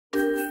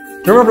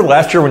Do you remember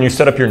last year when you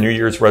set up your New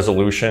Year's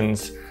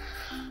resolutions?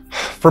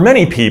 For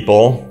many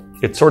people,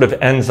 it sort of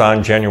ends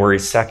on January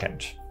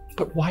 2nd.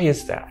 But why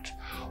is that?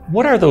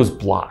 What are those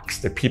blocks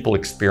that people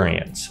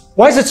experience?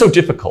 Why is it so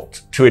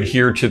difficult to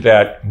adhere to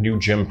that new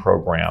gym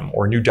program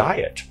or new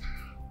diet?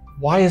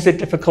 Why is it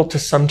difficult to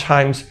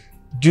sometimes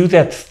do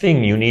that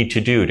thing you need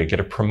to do to get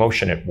a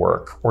promotion at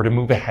work or to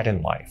move ahead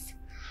in life?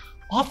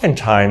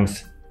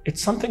 Oftentimes,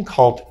 it's something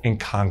called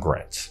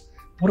incongruence.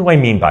 What do I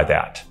mean by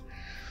that?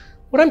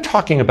 What I'm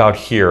talking about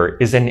here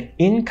is an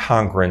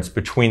incongruence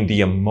between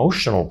the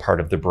emotional part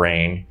of the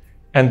brain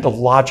and the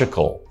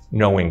logical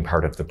knowing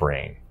part of the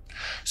brain.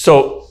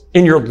 So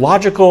in your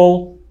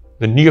logical,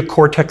 the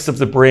neocortex of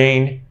the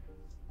brain,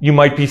 you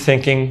might be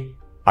thinking,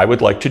 I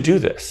would like to do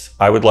this.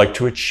 I would like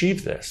to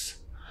achieve this.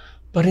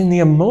 But in the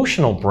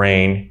emotional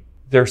brain,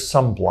 there's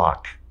some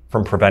block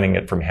from preventing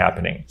it from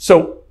happening.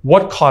 So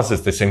what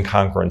causes this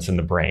incongruence in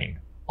the brain?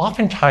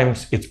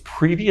 Oftentimes, it's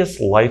previous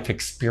life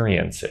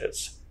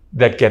experiences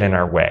that get in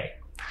our way.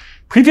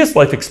 Previous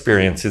life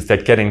experiences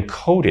that get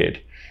encoded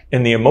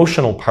in the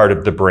emotional part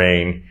of the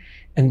brain.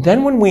 And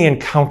then when we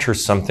encounter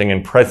something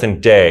in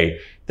present day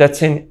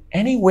that's in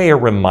any way a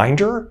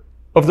reminder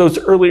of those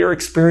earlier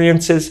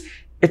experiences,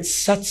 it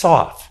sets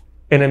off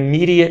an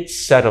immediate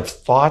set of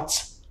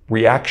thoughts,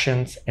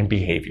 reactions, and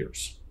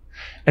behaviors.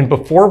 And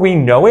before we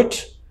know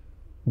it,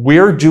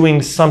 we're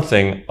doing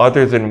something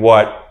other than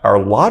what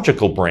our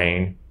logical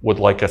brain would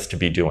like us to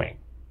be doing.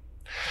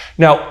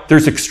 Now,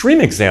 there's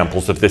extreme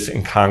examples of this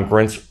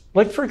incongruence,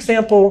 like for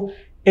example,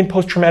 in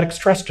post-traumatic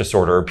stress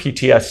disorder or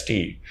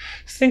PTSD.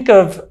 Think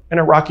of an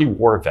Iraqi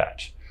war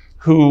vet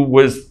who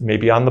was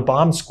maybe on the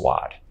bomb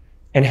squad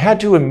and had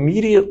to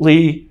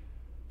immediately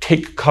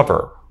take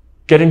cover,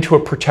 get into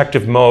a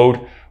protective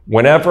mode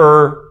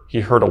whenever he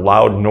heard a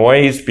loud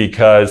noise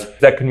because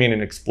that could mean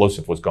an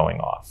explosive was going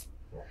off.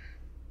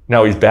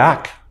 Now he's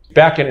back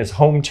in his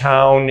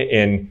hometown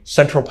in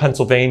central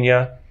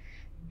Pennsylvania,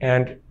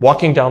 and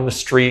walking down the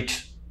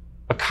street,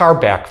 a car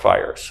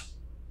backfires.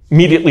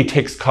 Immediately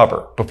takes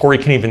cover before he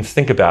can even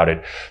think about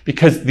it,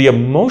 because the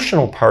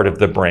emotional part of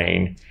the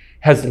brain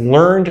has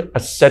learned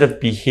a set of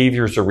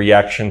behaviors or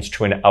reactions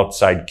to an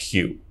outside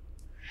cue.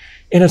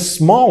 In a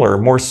smaller,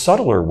 more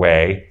subtler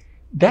way,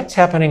 that's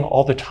happening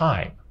all the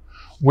time,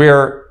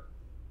 where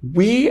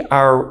we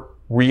are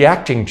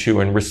reacting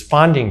to and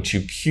responding to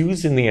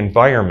cues in the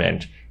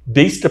environment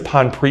based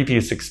upon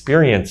previous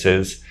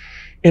experiences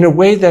in a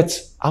way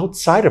that's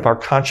outside of our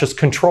conscious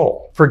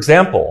control. For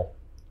example,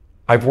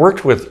 I've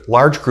worked with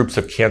large groups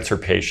of cancer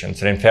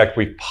patients, and in fact,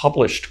 we've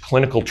published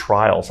clinical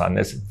trials on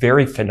this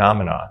very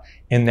phenomena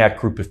in that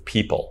group of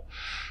people.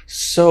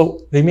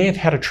 So they may have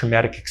had a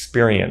traumatic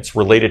experience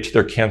related to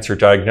their cancer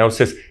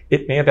diagnosis.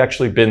 It may have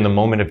actually been the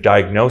moment of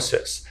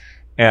diagnosis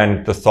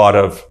and the thought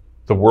of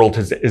the world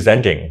is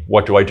ending.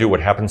 What do I do? What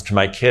happens to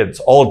my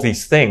kids? All of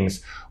these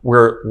things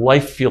where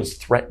life feels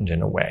threatened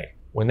in a way.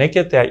 When they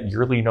get that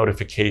yearly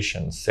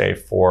notification, say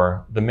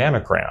for the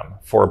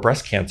mammogram, for a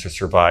breast cancer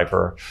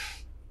survivor,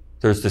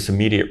 there's this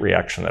immediate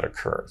reaction that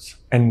occurs.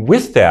 And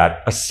with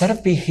that, a set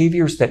of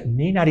behaviors that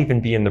may not even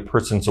be in the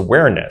person's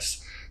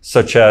awareness,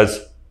 such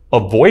as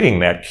avoiding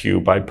that cue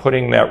by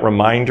putting that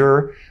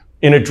reminder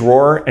in a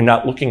drawer and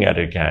not looking at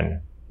it again,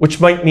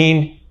 which might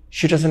mean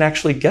she doesn't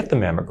actually get the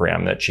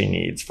mammogram that she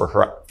needs for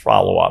her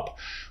follow-up,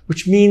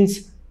 which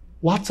means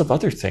lots of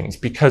other things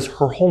because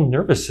her whole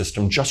nervous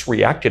system just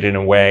reacted in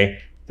a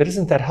way that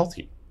isn't that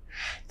healthy,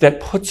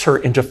 that puts her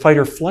into fight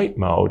or flight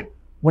mode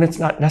when it's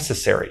not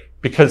necessary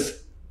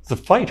because the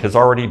fight has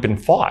already been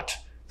fought.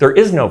 There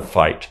is no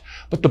fight,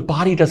 but the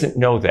body doesn't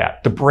know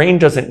that. The brain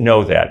doesn't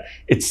know that.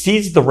 It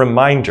sees the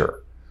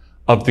reminder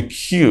of the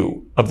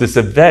cue of this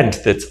event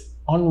that's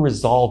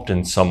unresolved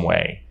in some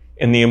way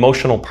in the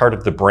emotional part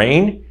of the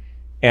brain,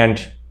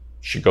 and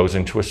she goes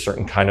into a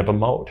certain kind of a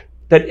mode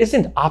that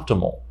isn't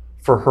optimal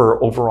for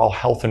her overall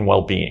health and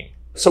well-being.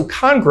 So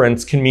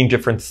congruence can mean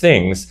different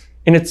things.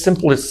 In its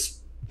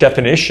simplest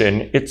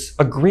definition, it's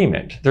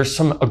agreement. There's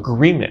some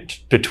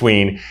agreement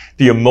between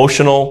the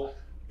emotional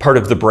part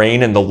of the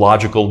brain and the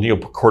logical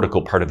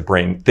neocortical part of the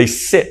brain. They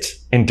sit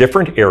in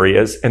different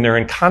areas and they're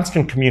in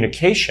constant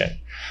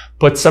communication,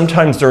 but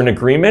sometimes they're in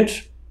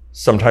agreement,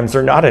 sometimes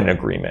they're not in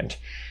agreement.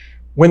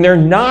 When they're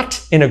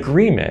not in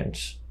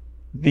agreement,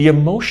 the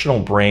emotional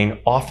brain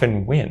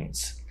often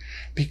wins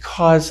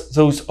because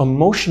those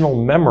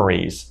emotional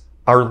memories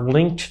are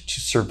linked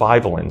to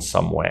survival in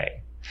some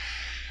way.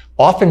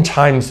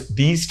 Oftentimes,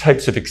 these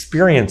types of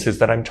experiences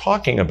that I'm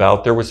talking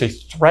about, there was a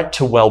threat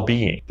to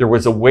well-being. There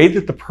was a way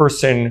that the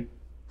person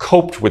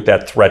coped with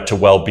that threat to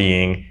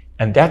well-being,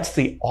 and that's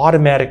the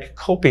automatic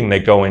coping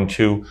they go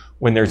into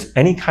when there's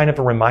any kind of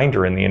a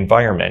reminder in the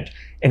environment.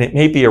 And it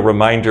may be a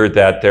reminder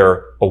that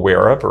they're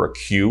aware of or a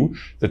cue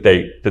that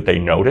they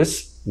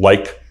notice,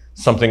 like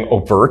something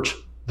overt,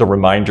 the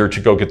reminder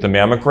to go get the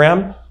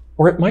mammogram,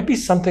 or it might be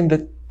something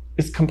that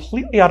is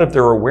completely out of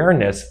their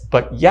awareness,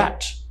 but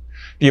yet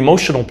the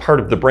emotional part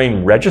of the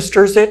brain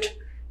registers it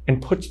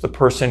and puts the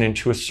person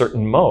into a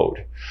certain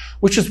mode,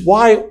 which is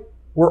why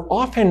we're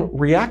often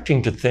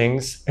reacting to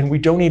things and we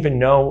don't even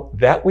know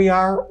that we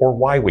are or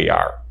why we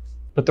are.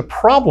 But the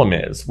problem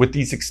is with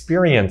these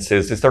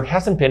experiences is there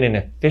hasn't been an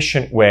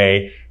efficient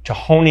way to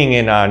honing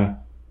in on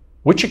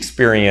which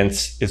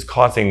experience is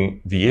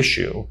causing the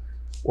issue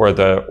or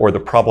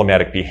the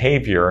problematic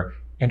behavior,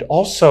 and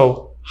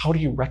also how do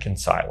you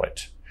reconcile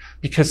it?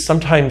 Because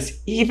sometimes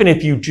even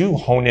if you do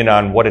hone in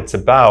on what it's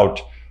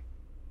about,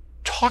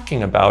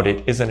 talking about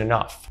it isn't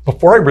enough.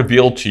 Before I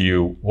reveal to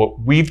you what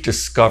we've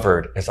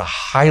discovered as a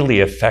highly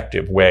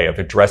effective way of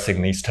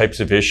addressing these types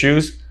of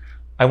issues,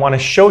 I want to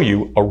show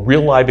you a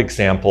real live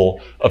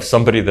example of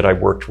somebody that I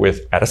worked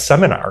with at a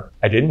seminar.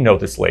 I didn't know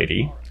this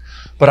lady,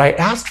 but I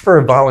asked for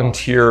a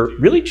volunteer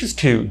really just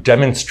to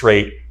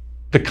demonstrate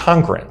the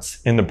congruence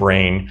in the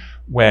brain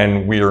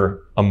when we're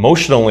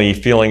emotionally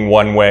feeling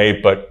one way,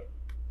 but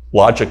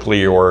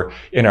logically or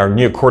in our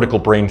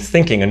neocortical brain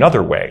thinking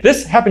another way.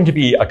 This happened to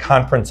be a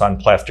conference on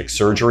plastic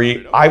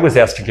surgery. I was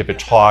asked to give a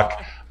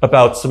talk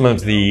about some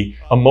of the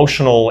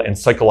emotional and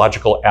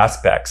psychological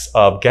aspects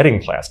of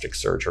getting plastic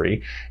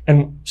surgery.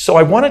 And so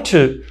I wanted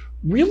to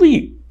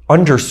really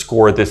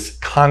underscore this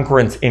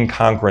congruence,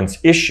 incongruence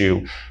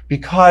issue,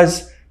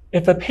 because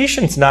if a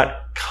patient's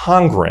not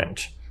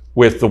congruent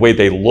with the way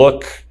they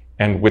look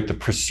and with the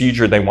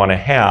procedure they want to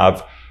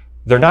have,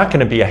 they're not going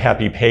to be a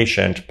happy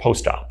patient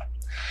post-op.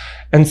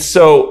 And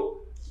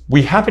so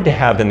we happen to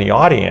have in the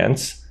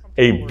audience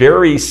a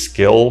very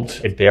skilled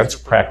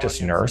advanced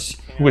practice nurse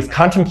who was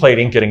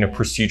contemplating getting a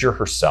procedure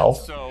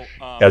herself,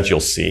 as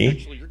you'll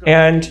see,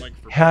 and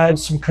had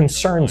some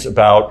concerns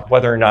about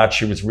whether or not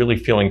she was really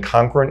feeling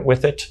congruent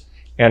with it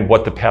and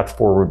what the path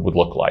forward would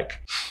look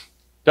like.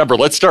 Deborah,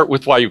 let's start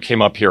with why you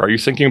came up here. Are you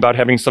thinking about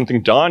having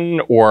something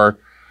done, or?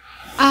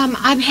 I'm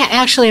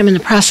in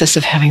the process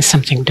of having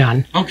something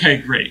done. Okay,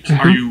 great. Mm-hmm.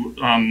 Are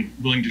you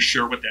willing to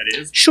share what that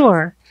is?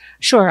 Sure.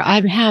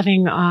 I'm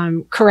having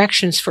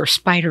corrections for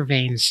spider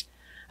veins.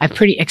 I have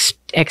pretty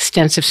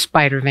extensive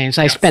spider veins.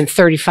 I spent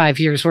 35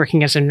 years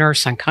working as a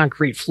nurse on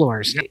concrete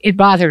floors. Yep. It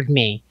bothered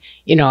me,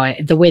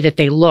 the way that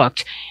they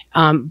looked.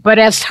 But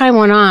as time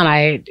went on,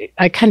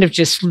 I kind of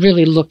just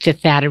really looked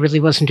at that. It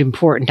really wasn't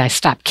important. I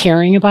stopped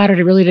caring about it.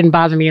 It really didn't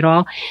bother me at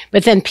all.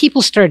 But then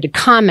people started to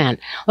comment,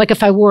 like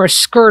if I wore a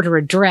skirt or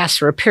a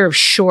dress or a pair of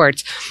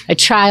shorts. A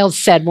child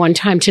said one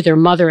time to their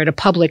mother at a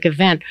public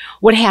event,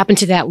 "What happened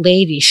to that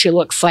lady? She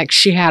looks like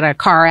she had a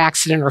car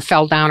accident or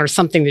fell down," or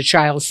something the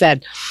child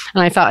said.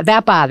 And I thought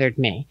that bothered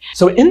me.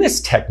 So in this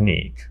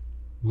technique,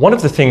 one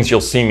of the things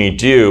you'll see me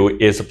do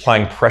is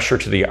applying pressure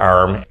to the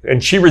arm,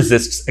 and she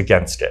resists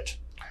against it.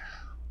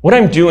 What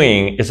I'm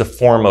doing is a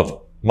form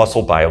of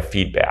muscle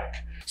biofeedback.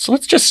 So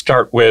let's just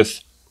start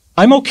with,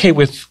 I'm okay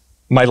with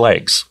my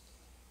legs.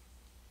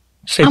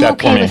 Say that for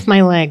me. I'm okay with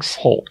my legs.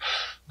 Hold.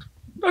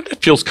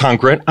 That feels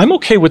congruent. I'm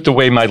okay with the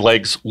way my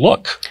legs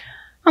look.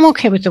 I'm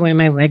okay with the way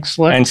my legs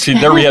look. And see,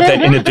 there we have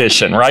that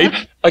inhibition,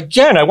 right?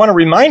 Again, I want to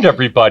remind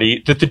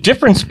everybody that the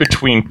difference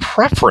between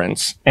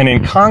preference and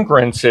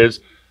incongruence is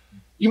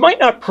you might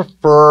not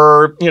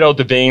prefer,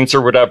 the veins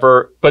or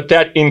whatever, but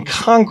that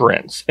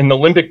incongruence in the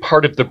limbic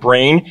part of the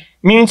brain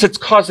means it's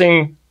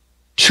causing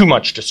too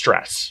much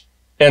distress.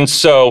 And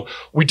so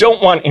we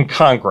don't want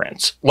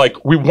incongruence.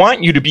 Like, we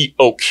want you to be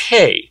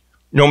okay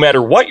no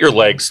matter what your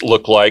legs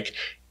look like,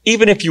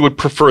 even if you would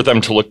prefer them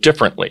to look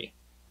differently.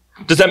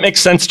 Does that make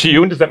sense to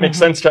you? And does that make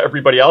sense to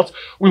everybody else?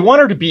 We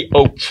want her to be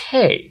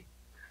okay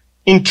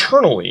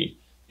internally,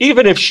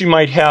 even if she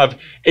might have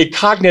a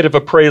cognitive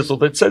appraisal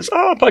that says,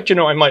 but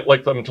I might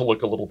like them to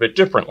look a little bit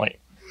differently.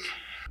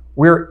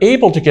 We're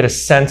able to get a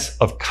sense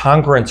of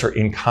congruence or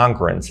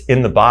incongruence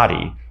in the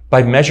body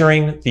by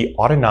measuring the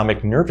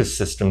autonomic nervous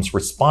system's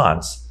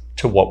response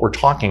to what we're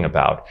talking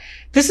about.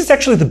 This is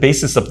actually the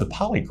basis of the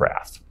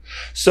polygraph.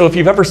 So if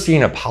you've ever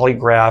seen a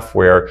polygraph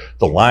where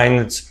the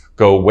lines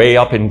go way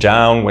up and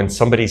down when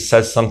somebody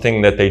says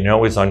something that they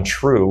know is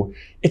untrue,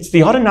 it's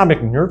the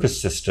autonomic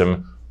nervous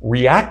system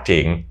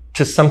reacting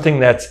to something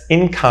that's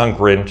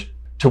incongruent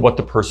to what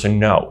the person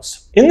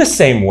knows. In the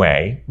same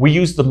way, we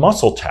use the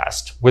muscle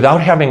test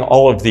without having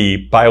all of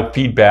the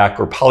biofeedback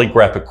or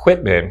polygraph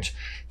equipment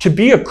to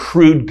be a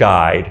crude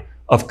guide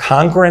of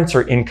congruence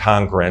or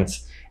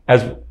incongruence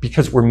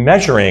because we're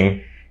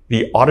measuring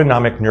the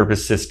autonomic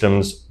nervous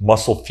system's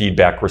muscle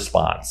feedback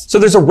response. So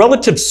there's a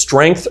relative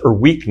strength or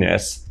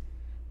weakness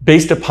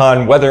based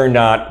upon whether or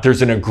not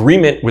there's an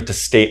agreement with the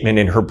statement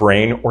in her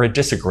brain or a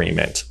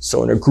disagreement.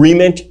 So an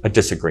agreement, a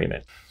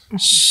disagreement.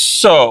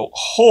 So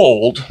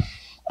hold.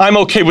 I'm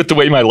okay with the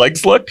way my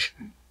legs look.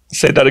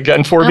 Say that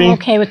again for me. I'm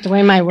okay with the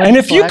way my legs look. And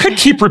if you could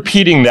keep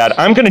repeating that,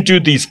 I'm going to do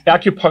these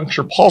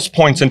acupuncture pulse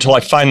points until I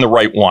find the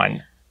right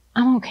one.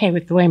 I'm okay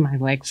with the way my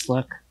legs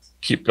look.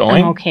 Keep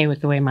going. I'm okay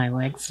with the way my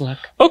legs look.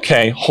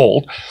 Okay,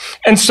 hold.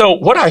 And so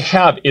what I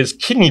have is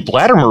kidney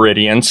bladder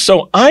meridians.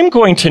 So I'm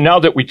going to, now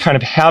that we kind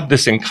of have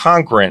this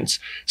incongruence,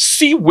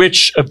 see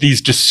which of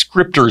these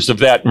descriptors of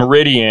that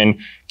meridian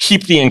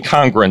keep the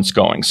incongruence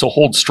going. So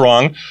hold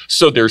strong.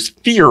 So there's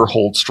fear,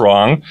 hold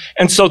strong.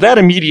 And so that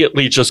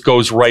immediately just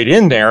goes right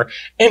in there.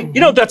 And,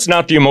 that's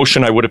not the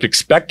emotion I would have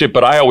expected,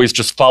 but I always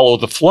just follow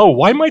the flow.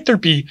 Why might there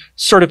be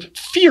sort of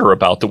fear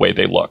about the way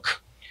they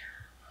look?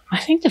 I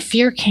think the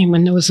fear came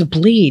when there was a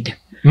bleed.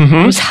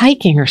 I was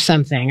hiking or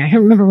something. I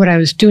don't remember what I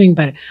was doing,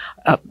 but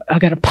I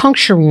got a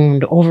puncture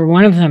wound over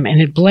one of them and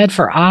it bled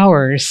for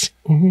hours.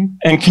 And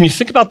can you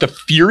think about the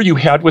fear you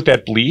had with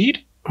that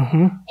bleed?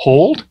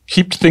 Hold.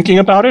 Keep thinking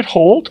about it.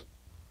 Hold.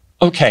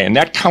 Okay, and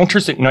that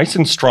counters it nice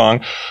and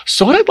strong.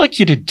 So what I'd like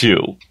you to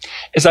do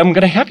is I'm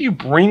going to have you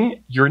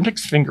bring your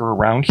index finger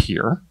around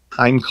here,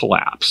 hind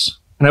collapse.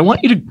 And I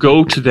want you to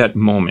go to that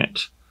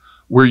moment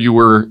where you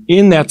were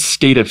in that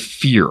state of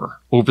fear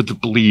over the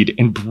bleed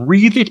and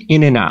breathe it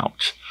in and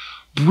out.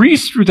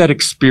 Breathe through that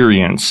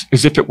experience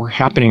as if it were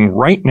happening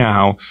right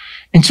now,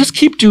 and just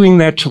keep doing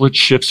that till it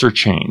shifts or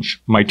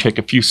change. Might take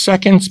a few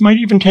seconds, might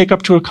even take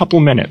up to a couple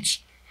minutes.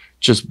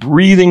 Just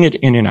breathing it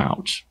in and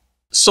out.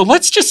 So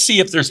let's just see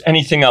if there's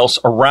anything else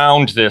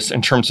around this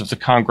in terms of the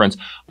congruence.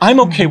 I'm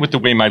okay with the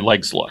way my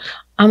legs look.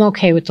 I'm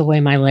okay with the way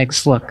my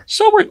legs look.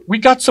 So we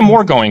got some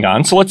more going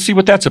on. So let's see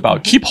what that's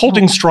about. Keep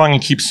holding strong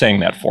and keep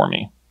saying that for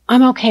me.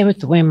 I'm okay with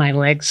the way my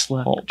legs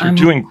look. You're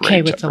doing great.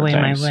 I'm okay with the way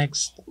my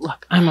legs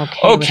look. I'm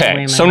okay with the way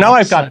my legs look. Okay, so now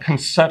I've got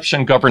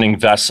conception governing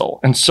vessel.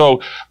 And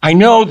so I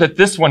know that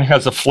this one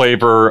has a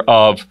flavor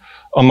of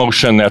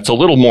emotion that's a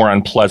little more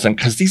unpleasant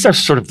because these are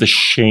sort of the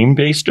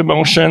shame-based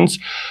emotions.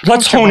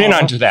 Let's hone in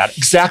onto that.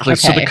 Exactly. Okay.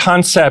 So the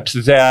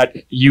concept that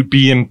you'd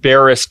be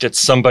embarrassed at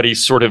somebody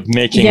sort of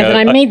making that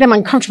I made them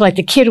uncomfortable, like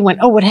the kid who went,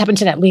 oh, what happened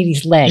to that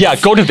lady's leg? Yeah,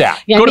 go to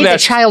that. Yeah, go to that. The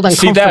child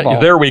uncomfortable. See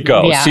that? There we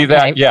go. Yeah, see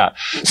that? Yeah.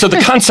 So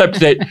the concept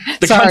that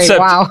the concept.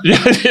 Wow.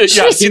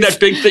 Yeah. See that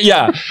big thing?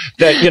 Yeah.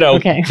 That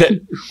Okay. That,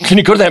 can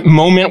you go to that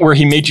moment where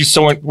he made you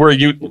so where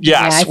you?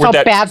 Yes. Yeah, I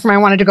felt bad for him. I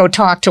wanted to go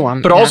talk to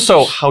him. But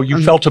also how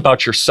you felt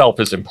about yourself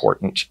is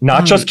important,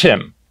 not just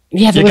him.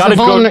 Yeah,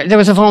 there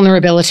was a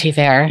vulnerability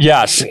there.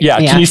 Yes, yeah.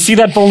 Can you see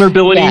that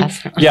vulnerability?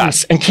 Yes.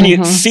 Yes. And can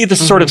you see the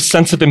sort of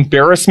sense of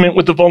embarrassment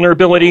with the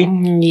vulnerability?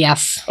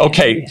 Yes.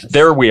 Okay,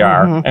 there we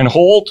are. And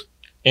hold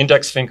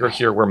index finger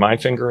here where my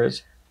finger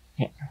is.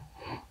 Yeah.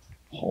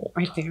 Hold.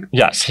 Right there.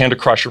 Yes, hand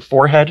across your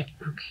forehead.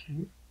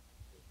 Okay.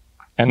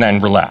 And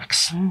then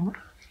relax.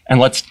 And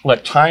let's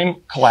let time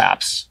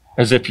collapse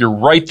as if you're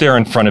right there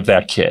in front of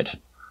that kid.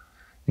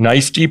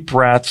 Nice deep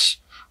breaths.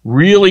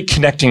 Really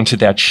connecting to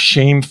that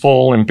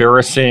shameful,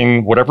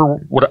 embarrassing,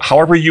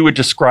 however you would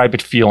describe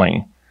it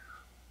feeling.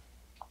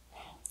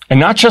 And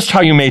not just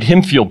how you made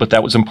him feel, but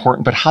that was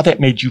important, but how that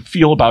made you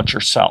feel about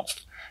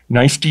yourself.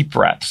 Nice deep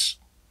breaths.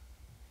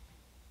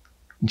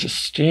 And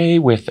just stay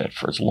with it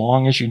for as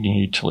long as you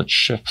need till it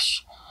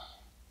shifts.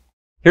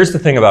 Here's the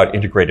thing about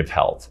integrative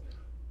health.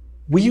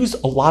 We use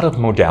a lot of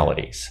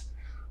modalities.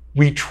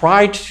 We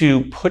try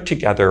to put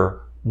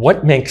together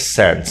what makes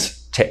sense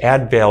to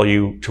add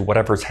value to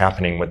whatever's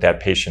happening with that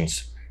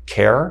patient's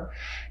care,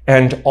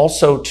 and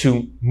also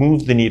to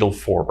move the needle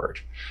forward.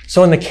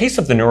 So in the case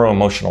of the Neuro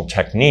Emotional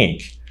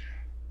Technique,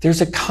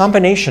 there's a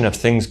combination of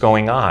things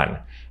going on.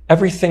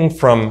 Everything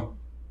from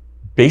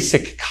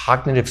basic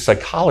cognitive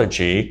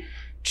psychology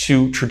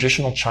to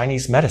traditional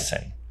Chinese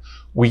medicine.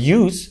 We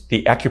use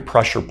the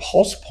acupressure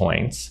pulse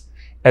points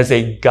as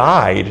a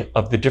guide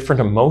of the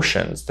different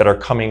emotions that are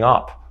coming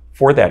up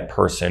for that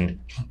person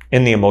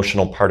in the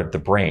emotional part of the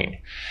brain.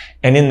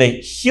 And in the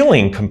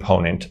healing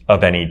component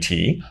of NET,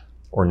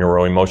 or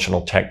Neuro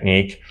Emotional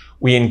Technique,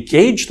 we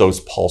engage those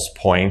pulse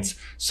points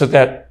so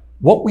that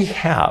what we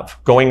have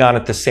going on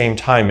at the same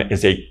time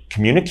is a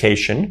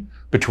communication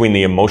between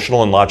the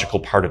emotional and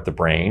logical part of the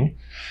brain,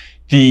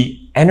 the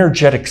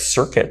energetic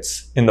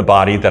circuits in the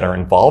body that are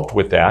involved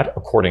with that,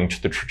 according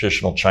to the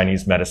traditional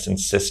Chinese medicine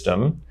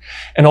system,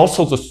 and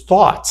also the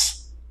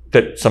thoughts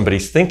that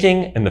somebody's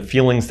thinking and the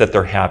feelings that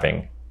they're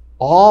having,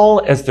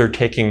 all as they're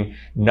taking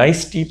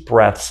nice deep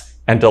breaths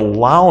and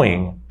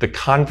allowing the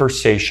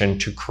conversation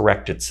to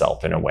correct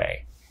itself in a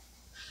way.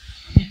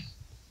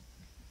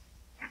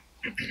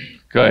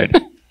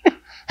 Good.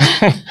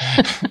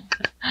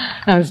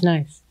 That was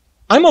nice.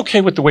 I'm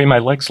okay with the way my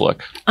legs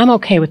look. I'm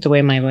okay with the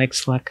way my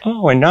legs look.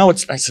 Oh, and now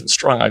it's nice and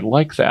strong. I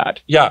like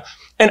that. Yeah.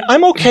 And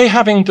I'm okay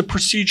having the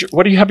procedure.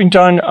 What are you having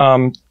done?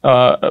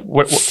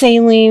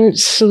 Saline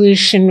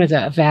solution with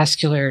a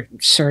vascular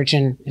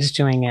surgeon is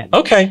doing it.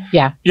 Okay.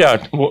 Yeah.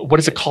 Yeah. What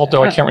is it called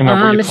though? I can't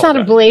remember. It's not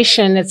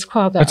ablation. It's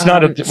called. It's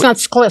not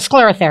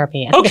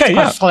sclerotherapy. Okay.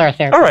 Yeah.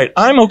 Sclerotherapy. All right.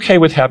 I'm okay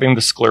with having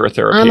the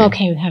sclerotherapy. I'm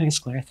okay with having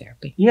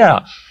sclerotherapy.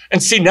 Yeah.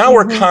 And see, now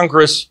we're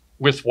congruous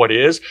with what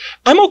is.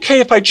 I'm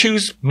okay if I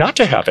choose not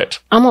to have it.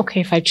 I'm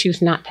okay if I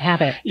choose not to have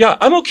it. Yeah.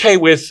 I'm okay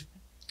with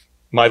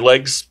my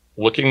legs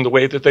looking the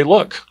way that they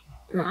look.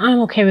 I'm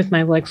okay with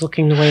my legs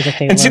looking the way that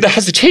they look. And see, the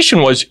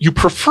hesitation was you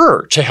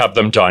prefer to have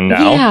them done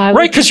now, yeah,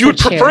 right? Because you would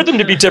prefer them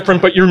to be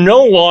different, but you're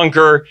no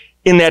longer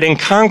in that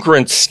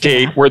incongruent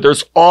state where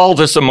there's all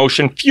this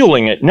emotion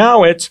fueling it.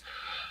 Now it's,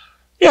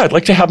 yeah, I'd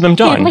like to have them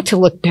done. Yeah, I'd like to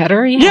look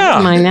better. Yeah.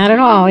 Don't mind that at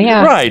all.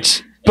 Yeah.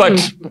 Right.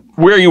 But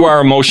where you are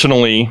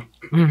emotionally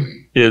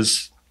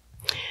is...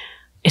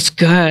 It's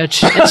good.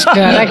 It's good.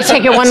 I can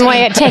take it one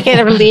way, take it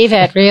or leave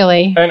it,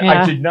 really. And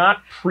I did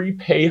not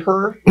prepay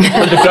her for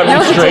the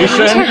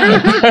demonstration.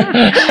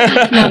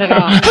 Not at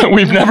all.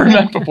 We've never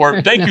met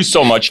before. Thank you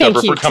so much,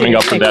 Deborah, for coming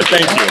up with that.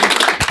 Thank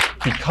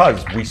you.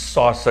 Because we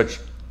saw such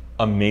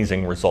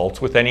amazing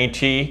results with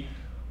NET,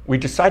 we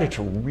decided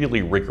to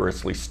really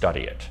rigorously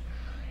study it.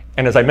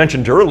 And as I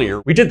mentioned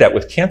earlier, we did that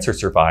with cancer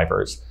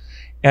survivors.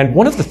 And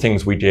one of the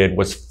things we did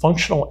was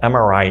functional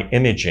MRI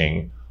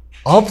imaging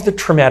of the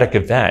traumatic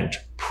event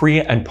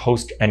pre and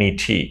post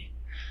NET.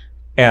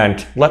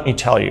 And let me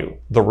tell you,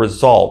 the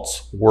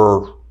results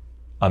were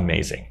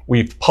amazing.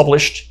 We've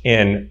published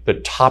in the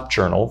top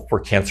journal for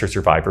cancer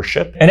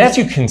survivorship. And as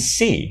you can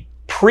see,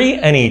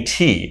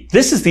 pre-NET,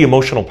 this is the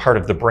emotional part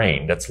of the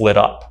brain that's lit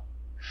up.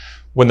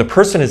 When the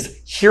person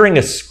is hearing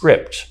a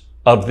script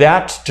of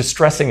that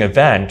distressing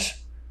event,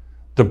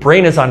 the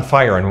brain is on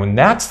fire. And when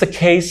that's the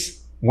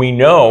case, we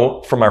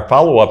know from our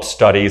follow-up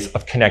studies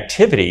of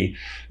connectivity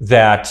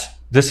that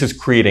this is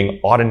creating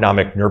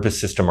autonomic nervous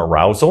system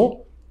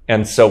arousal.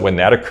 And so when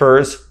that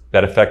occurs,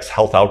 that affects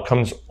health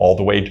outcomes all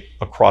the way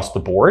across the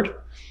board.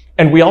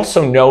 And we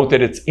also know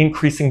that it's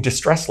increasing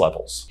distress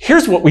levels.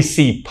 Here's what we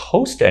see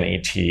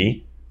post-NET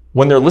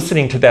when they're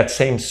listening to that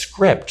same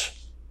script.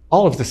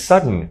 All of a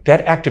sudden,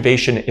 that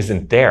activation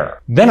isn't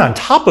there. Then on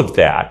top of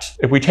that,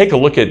 if we take a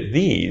look at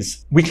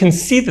these, we can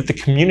see that the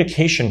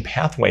communication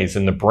pathways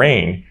in the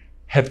brain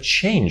have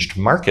changed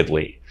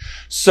markedly.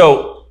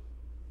 So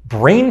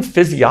brain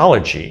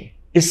physiology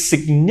is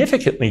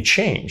significantly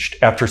changed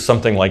after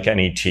something like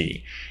NET.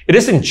 It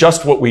isn't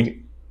just what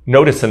we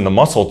notice in the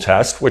muscle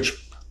test, which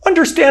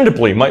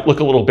understandably might look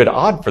a little bit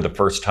odd for the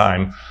first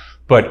time,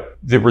 but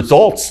the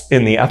results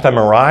in the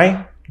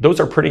fMRI, those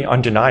are pretty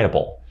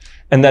undeniable.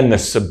 And then the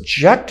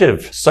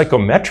subjective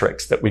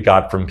psychometrics that we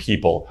got from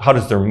people, how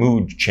does their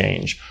mood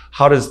change?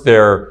 How does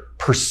their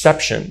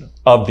perception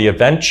of the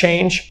event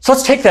change? So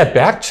let's take that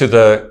back to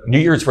the New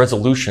Year's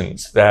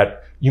resolutions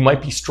that you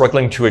might be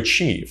struggling to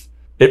achieve.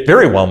 It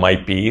very well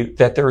might be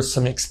that there are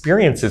some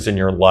experiences in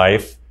your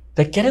life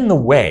that get in the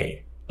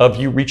way of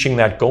you reaching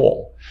that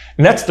goal.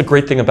 And that's the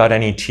great thing about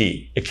NET.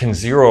 It can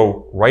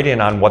zero right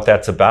in on what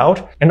that's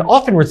about and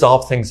often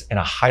resolve things in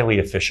a highly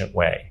efficient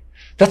way.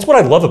 That's what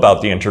I love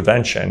about the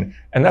intervention,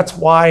 and that's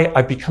why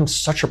I've become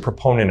such a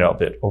proponent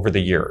of it over the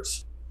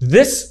years.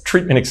 This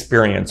treatment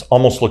experience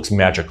almost looks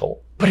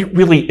magical, but it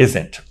really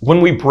isn't. When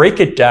we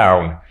break it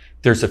down,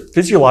 there's a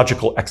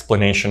physiological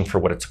explanation for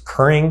what is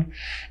occurring,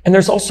 and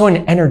there's also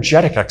an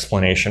energetic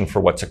explanation for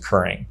what's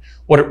occurring.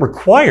 What it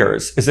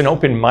requires is an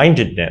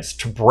open-mindedness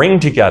to bring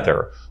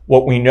together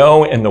what we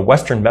know in the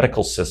Western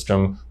medical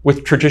system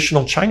with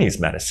traditional Chinese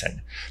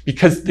medicine,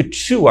 because the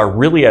two are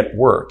really at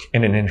work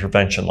in an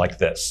intervention like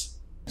this.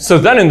 So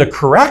then in the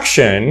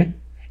correction,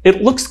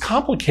 it looks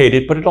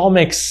complicated, but it all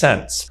makes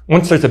sense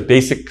once there's a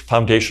basic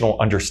foundational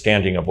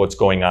understanding of what's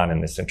going on in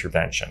this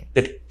intervention.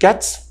 It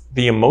gets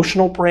the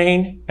emotional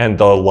brain and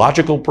the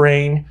logical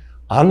brain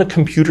on the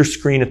computer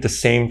screen at the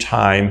same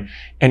time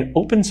and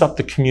opens up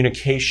the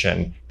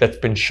communication that's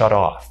been shut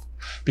off.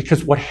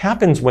 Because what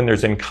happens when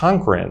there's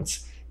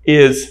incongruence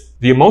is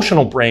the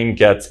emotional brain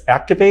gets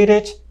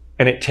activated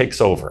and it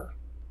takes over.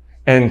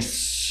 And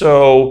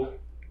so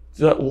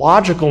the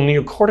logical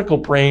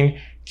neocortical brain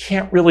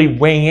can't really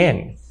weigh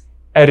in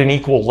at an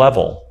equal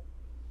level.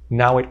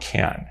 Now it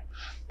can.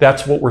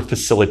 That's what we're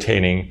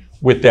facilitating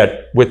with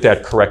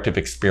that corrective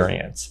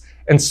experience.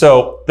 And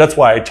so that's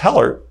why I tell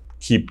her,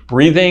 keep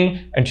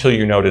breathing until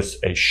you notice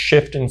a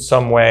shift in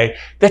some way.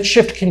 That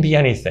shift can be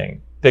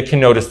anything. They can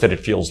notice that it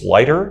feels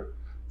lighter.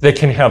 They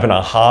can have an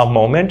aha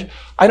moment.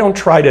 I don't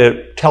try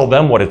to tell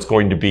them what it's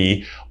going to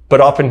be,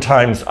 but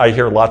oftentimes I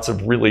hear lots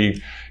of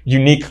really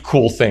unique,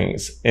 cool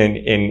things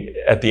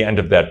at the end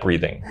of that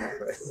breathing.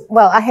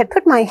 Well, I had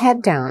put my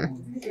head down,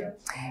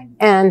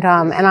 and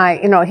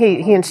I,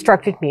 he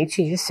instructed me.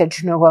 He just said,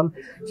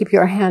 keep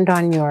your hand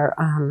on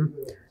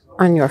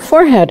your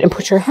forehead and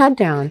put your head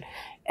down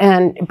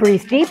and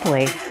breathe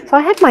deeply. So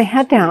I had my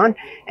head down,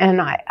 and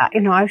I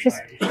was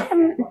just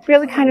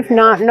really kind of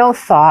no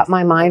thought.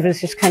 My mind was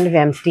just kind of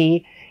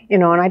empty,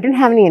 and I didn't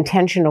have any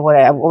intention of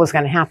what was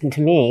going to happen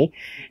to me.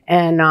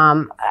 And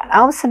all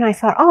of a sudden I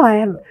thought,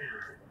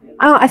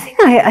 I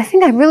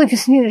think I really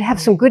just needed to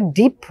have some good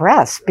deep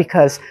breaths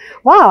because,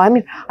 wow,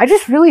 I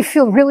just really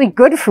feel really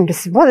good from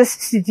this. Well,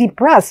 this is deep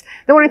breaths.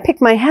 Then when I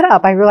picked my head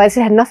up, I realized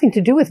it had nothing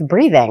to do with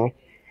breathing.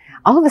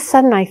 All of a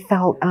sudden, I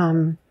felt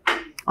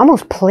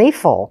almost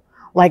playful,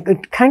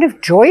 like kind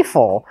of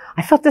joyful.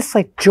 I felt this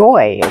like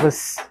joy. It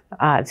was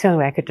it's the only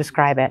way I could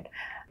describe it.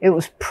 It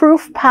was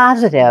proof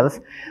positive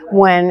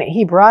when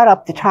he brought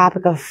up the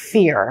topic of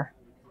fear.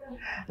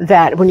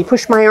 that when he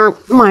pushed my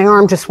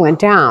arm just went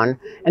down.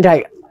 And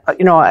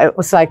it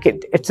was like,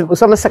 it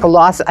was almost like a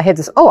loss. I had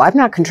this, oh, I'm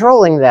not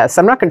controlling this.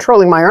 I'm not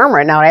controlling my arm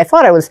right now. And I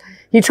thought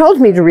he told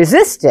me to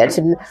resist it.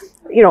 And,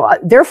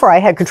 therefore I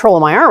had control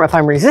of my arm if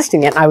I'm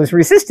resisting it. And I was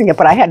resisting it,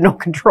 but I had no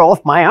control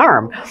of my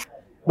arm.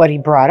 What he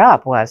brought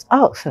up was,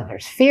 oh, so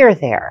there's fear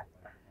there.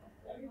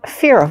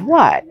 Fear of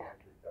what?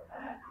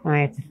 And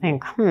I had to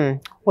think,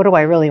 what do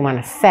I really want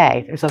to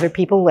say? There's other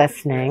people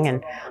listening,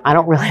 and I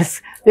don't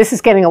realize this is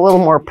getting a little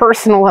more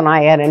personal than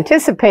I had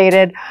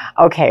anticipated.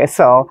 Okay,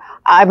 so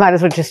I might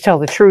as well just tell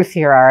the truth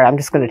here. All right, I'm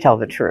just going to tell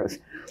the truth.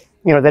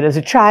 That as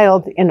a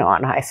child, and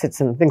I said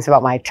some things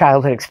about my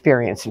childhood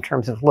experience in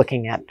terms of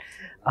looking at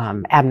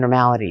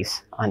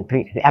abnormalities,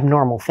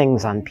 abnormal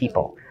things on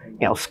people.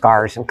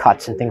 Scars and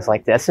cuts and things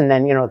like this. And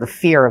then, the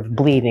fear of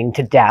bleeding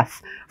to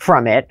death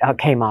from it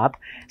came up.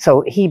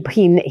 So he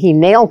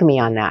nailed me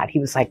on that. He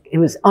was like, it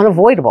was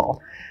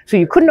unavoidable. So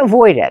you couldn't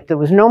avoid it. There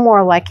was no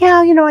more like, yeah,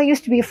 I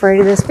used to be afraid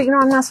of this, but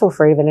I'm not so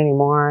afraid of it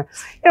anymore.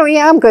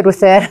 Yeah, I'm good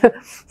with it.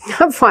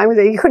 I'm fine with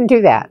it. You couldn't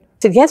do that.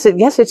 I said,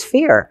 yes, it's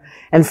fear.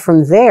 And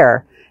from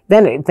there,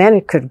 then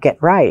it could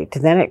get right.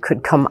 Then it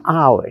could come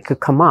out. It could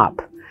come up.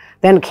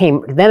 Then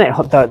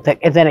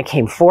it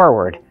came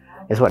forward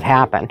is what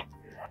happened.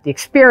 The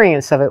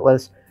experience of it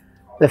was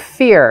the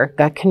fear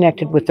got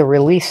connected with the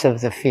release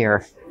of the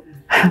fear.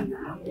 I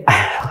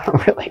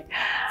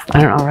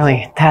don't know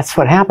really that's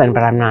what happened,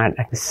 but I'm not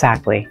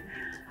exactly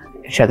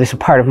sure. There's a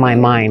part of my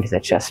mind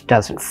that just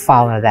doesn't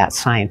follow that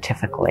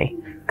scientifically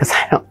because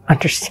I don't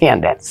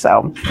understand it.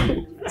 So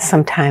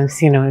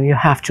sometimes, you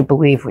have to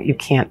believe what you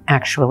can't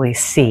actually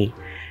see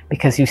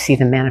because you see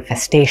the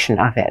manifestation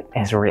of it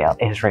as real,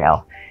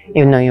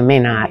 even though you may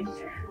not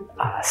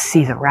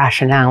see the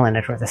rationale in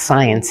it or the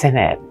science in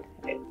it.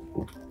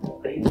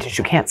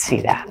 You can't see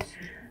that.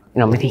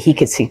 Maybe he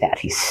could see that.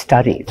 He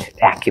studied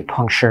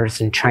acupunctures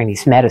and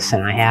Chinese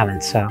medicine. I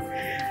haven't,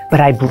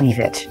 but I believe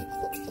it.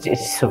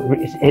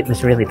 It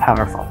was really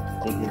powerful,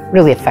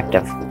 really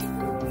effective.